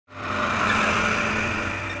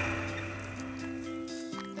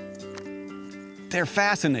They're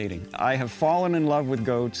fascinating. I have fallen in love with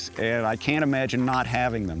goats, and I can't imagine not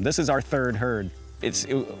having them. This is our third herd.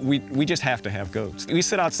 We just have to have goats. We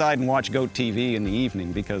sit outside and watch goat TV in the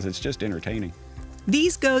evening because it's just entertaining.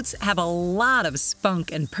 These goats have a lot of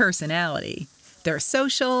spunk and personality. They're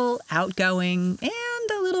social, outgoing,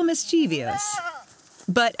 and a little mischievous.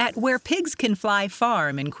 But at Where Pigs Can Fly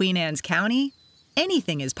Farm in Queen Anne's County,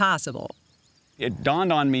 anything is possible. It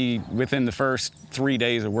dawned on me within the first 3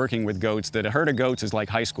 days of working with goats that a herd of goats is like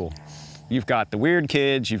high school. You've got the weird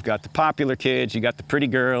kids, you've got the popular kids, you got the pretty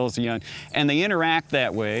girls, and they interact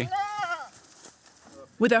that way.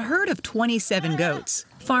 With a herd of 27 goats,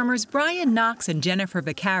 farmers Brian Knox and Jennifer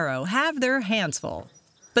Vaccaro have their hands full.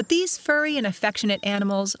 But these furry and affectionate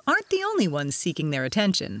animals aren't the only ones seeking their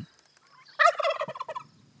attention.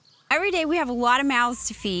 Every day we have a lot of mouths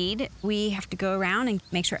to feed. We have to go around and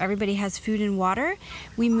make sure everybody has food and water.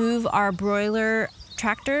 We move our broiler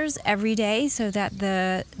tractors every day so that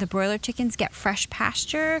the broiler chickens get fresh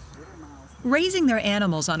pasture. Raising their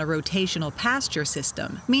animals on a rotational pasture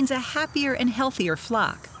system means a happier and healthier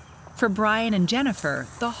flock. For Brian and Jennifer,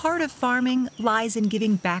 the heart of farming lies in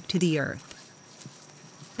giving back to the earth.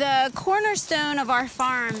 The cornerstone of our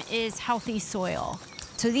farm is healthy soil.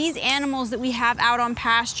 So these animals that we have out on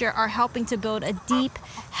pasture are helping to build a deep,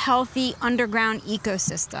 healthy underground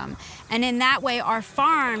ecosystem. And in that way, our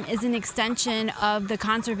farm is an extension of the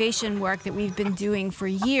conservation work that we've been doing for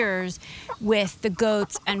years with the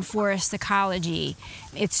goats and forest ecology.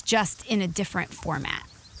 It's just in a different format.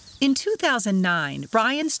 In 2009,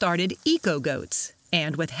 Brian started Eco Goats.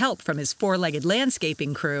 And with help from his four-legged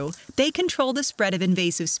landscaping crew, they control the spread of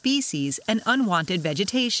invasive species and unwanted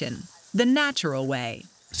vegetation, the natural way.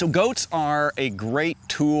 So goats are a great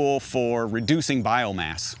tool for reducing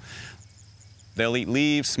biomass. They'll eat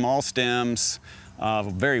leaves, small stems, a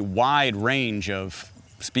very wide range of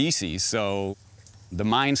species. So the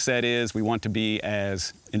mindset is we want to be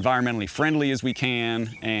as environmentally friendly as we can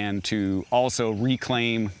and to also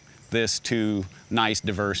reclaim this to nice,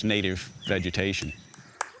 diverse, native vegetation.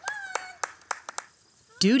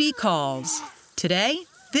 Duty calls. Today,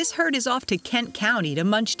 this herd is off to Kent County to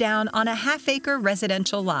munch down on a half-acre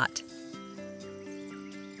residential lot.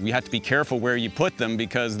 We have to be careful where you put them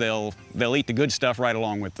because they'll eat the good stuff right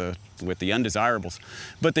along with the undesirables.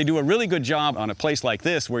 But they do a really good job on a place like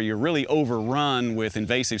this where you're really overrun with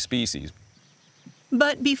invasive species.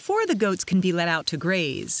 But before the goats can be let out to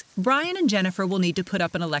graze, Brian and Jennifer will need to put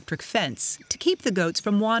up an electric fence to keep the goats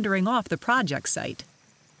from wandering off the project site.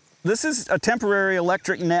 This is a temporary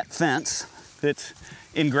electric net fence. It's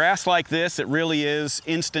in grass like this, it really is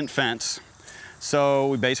instant fence. So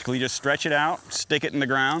we basically just stretch it out, stick it in the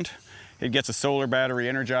ground. It gets a solar battery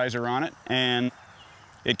energizer on it, and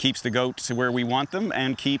it keeps the goats where we want them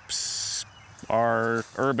and keeps our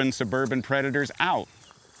urban, suburban predators out.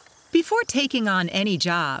 Before taking on any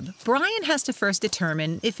job, Brian has to first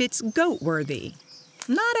determine if it's goat-worthy.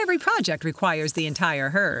 Not every project requires the entire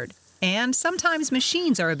herd, and sometimes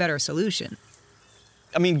machines are a better solution.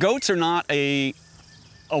 I mean, goats are not a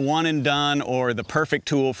one and done or the perfect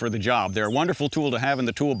tool for the job. They're a wonderful tool to have in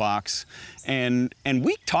the toolbox, and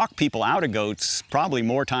we talk people out of goats probably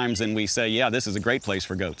more times than we say, yeah, this is a great place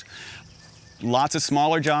for goats. Lots of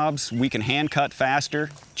smaller jobs, we can hand cut faster,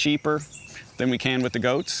 cheaper than we can with the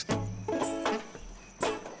goats.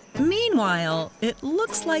 Meanwhile, it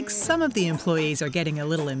looks like some of the employees are getting a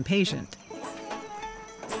little impatient.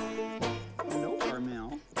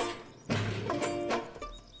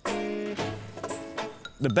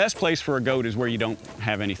 The best place for a goat is where you don't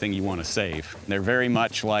have anything you want to save. They're very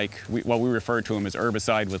much like, we refer to them as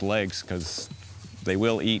herbicide with legs because they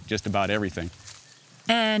will eat just about everything.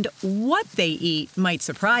 And what they eat might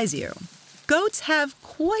surprise you. Goats have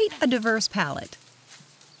quite a diverse palate.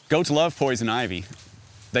 Goats love poison ivy.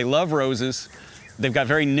 They love roses. They've got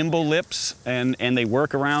very nimble lips and they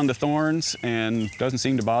work around the thorns and doesn't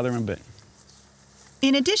seem to bother them a bit.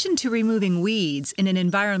 In addition to removing weeds in an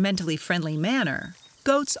environmentally friendly manner,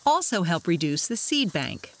 goats also help reduce the seed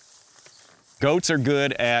bank. Goats are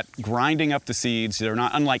good at grinding up the seeds. They're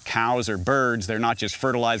not, unlike cows or birds, they're not just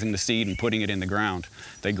fertilizing the seed and putting it in the ground.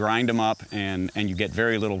 They grind them up and you get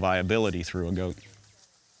very little viability through a goat.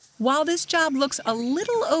 While this job looks a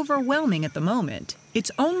little overwhelming at the moment, it's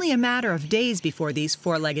only a matter of days before these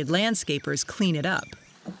four-legged landscapers clean it up.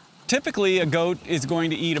 Typically, a goat is going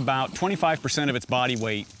to eat about 25% of its body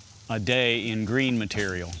weight a day in green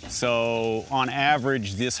material. So on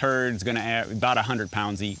average, this herd's going to add about 100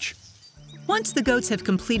 pounds each. Once the goats have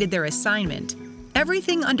completed their assignment,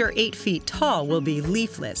 everything under 8 feet tall will be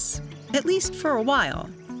leafless, at least for a while.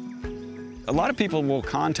 A lot of people will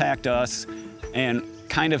contact us and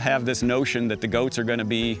kind of have this notion that the goats are going to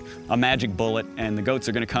be a magic bullet and the goats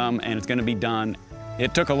are going to come and it's going to be done.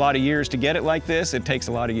 It took a lot of years to get it like this. It takes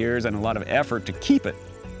a lot of years and a lot of effort to keep it.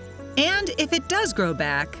 And if it does grow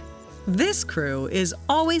back, this crew is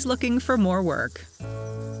always looking for more work.